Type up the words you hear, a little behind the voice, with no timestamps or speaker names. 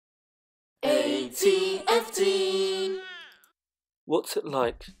ATFT. What's it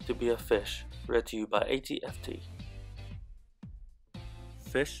like to be a fish? Read to you by ATFT.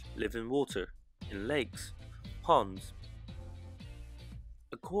 Fish live in water, in lakes, ponds,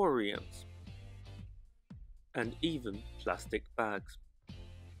 aquariums, and even plastic bags.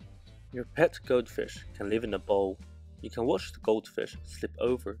 Your pet goldfish can live in a bowl. You can watch the goldfish slip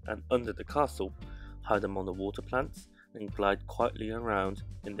over and under the castle, hide among the water plants, and glide quietly around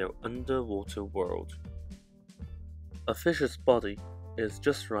in their underwater world. A fish's body is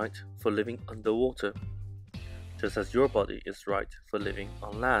just right for living underwater, just as your body is right for living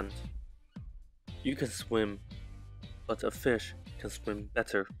on land. You can swim, but a fish can swim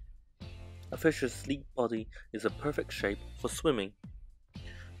better. A fish's sleek body is a perfect shape for swimming.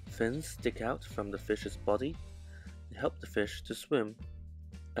 Fins stick out from the fish's body and help the fish to swim.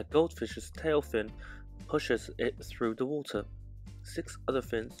 A goldfish's tail fin pushes it through the water. 6 other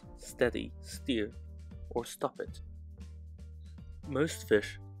fins steady, steer, or stop it. Most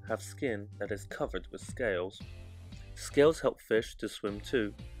fish have skin that is covered with scales. Scales help fish to swim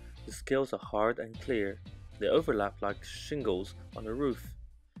too. The scales are hard and clear. They overlap like shingles on a roof.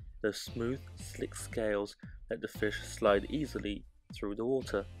 The smooth, slick scales let the fish slide easily through the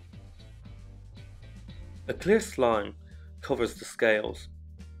water. A clear slime covers the scales.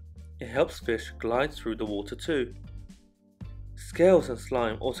 It helps fish glide through the water too. Scales and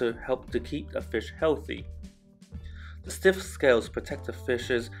slime also help to keep a fish healthy. The stiff scales protect a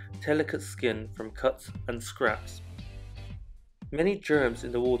fish's delicate skin from cuts and scraps. Many germs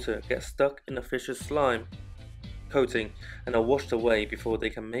in the water get stuck in a fish's slime coating and are washed away before they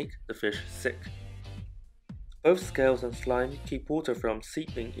can make the fish sick. Both scales and slime keep water from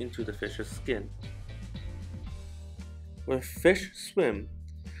seeping into the fish's skin. When fish swim,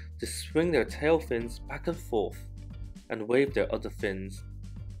 they swing their tail fins back and forth and wave their other fins.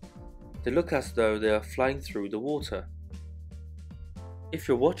 They look as though they are flying through the water. If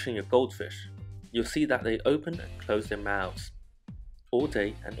you're watching a goldfish, you'll see that they open and close their mouths all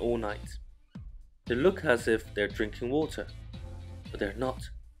day and all night. They look as if they're drinking water, but they're not.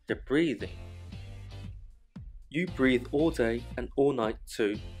 They're breathing. You breathe all day and all night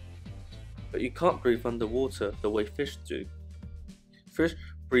too, but you can't breathe underwater the way fish do. Fish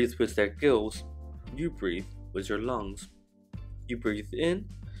breathe with their gills. You breathe with your lungs. You breathe in,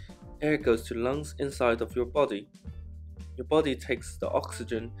 air goes to lungs inside of your body. Your body takes the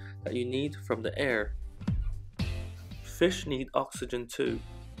oxygen that you need from the air. Fish need oxygen too.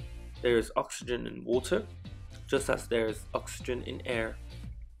 There is oxygen in water, just as there is oxygen in air.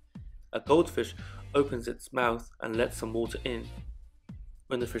 A goldfish opens its mouth and lets some water in.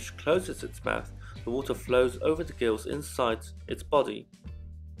 When the fish closes its mouth, the water flows over the gills inside its body.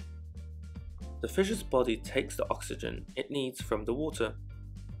 The fish's body takes the oxygen it needs from the water.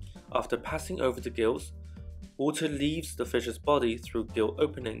 After passing over the gills, water leaves the fish's body through gill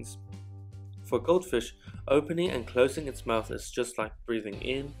openings. For goldfish, opening and closing its mouth is just like breathing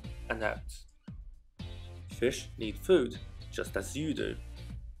in and out. Fish need food, just as you do.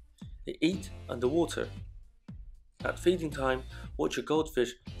 They eat underwater. At feeding time, watch a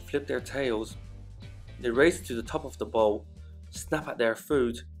goldfish flip their tails. They race to the top of the bowl, snap at their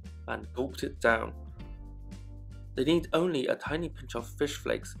food, and gulp it down. They need only a tiny pinch of fish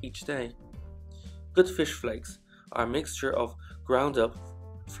flakes each day. Good fish flakes are a mixture of ground up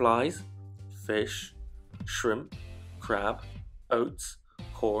flies, fish, shrimp, crab, oats,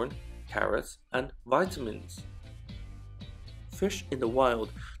 corn, carrots, and vitamins. Fish in the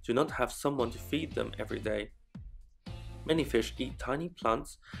wild do not have someone to feed them every day. Many fish eat tiny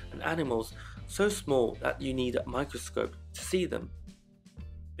plants and animals so small that you need a microscope to see them.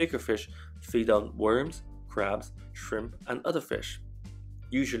 Bigger fish feed on worms, crabs, shrimp, and other fish.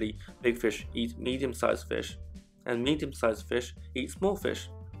 Usually, big fish eat medium-sized fish, and medium-sized fish eat small fish.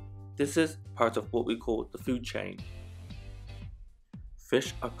 This is part of what we call the food chain.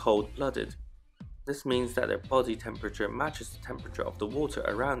 Fish are cold-blooded. This means that their body temperature matches the temperature of the water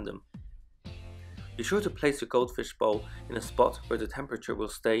around them. Be sure to place your goldfish bowl in a spot where the temperature will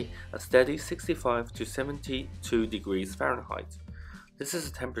stay a steady 65 to 72 degrees Fahrenheit. This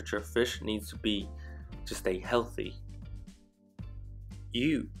is the temperature fish needs to be to stay healthy.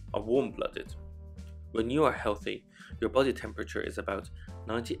 You are warm-blooded. When you are healthy, your body temperature is about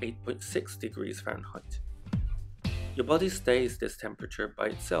 98.6 degrees Fahrenheit. Your body stays this temperature by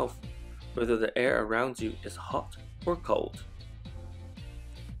itself, whether the air around you is hot or cold.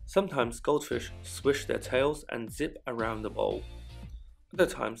 Sometimes goldfish swish their tails and zip around the bowl. Other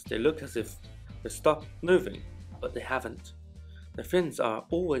times they look as if they stopped moving, but they haven't. Their fins are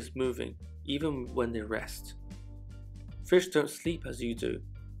always moving, even when they rest. Fish don't sleep as you do.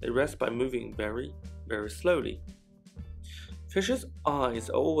 They rest by moving very, very slowly. Fishes' eyes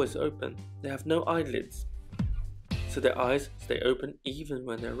are always open. They have no eyelids, so their eyes stay open even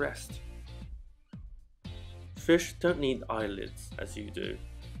when they rest. Fish don't need eyelids as you do,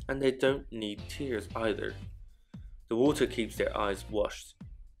 and they don't need tears either. The water keeps their eyes washed.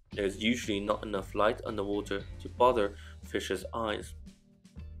 There's usually not enough light underwater to bother fish's eyes.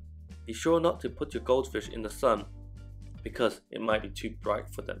 Be sure not to put your goldfish in the sun because it might be too bright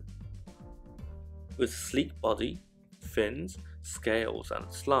for them. With sleek body, fins, scales,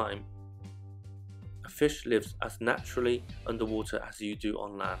 and slime, a fish lives as naturally underwater as you do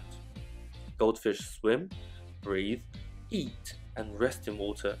on land. Goldfish swim, breathe, eat, and rest in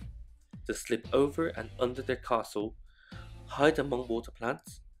water. They slip over and under their castle, hide among water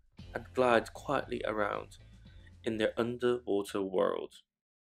plants, and glide quietly around in their underwater world.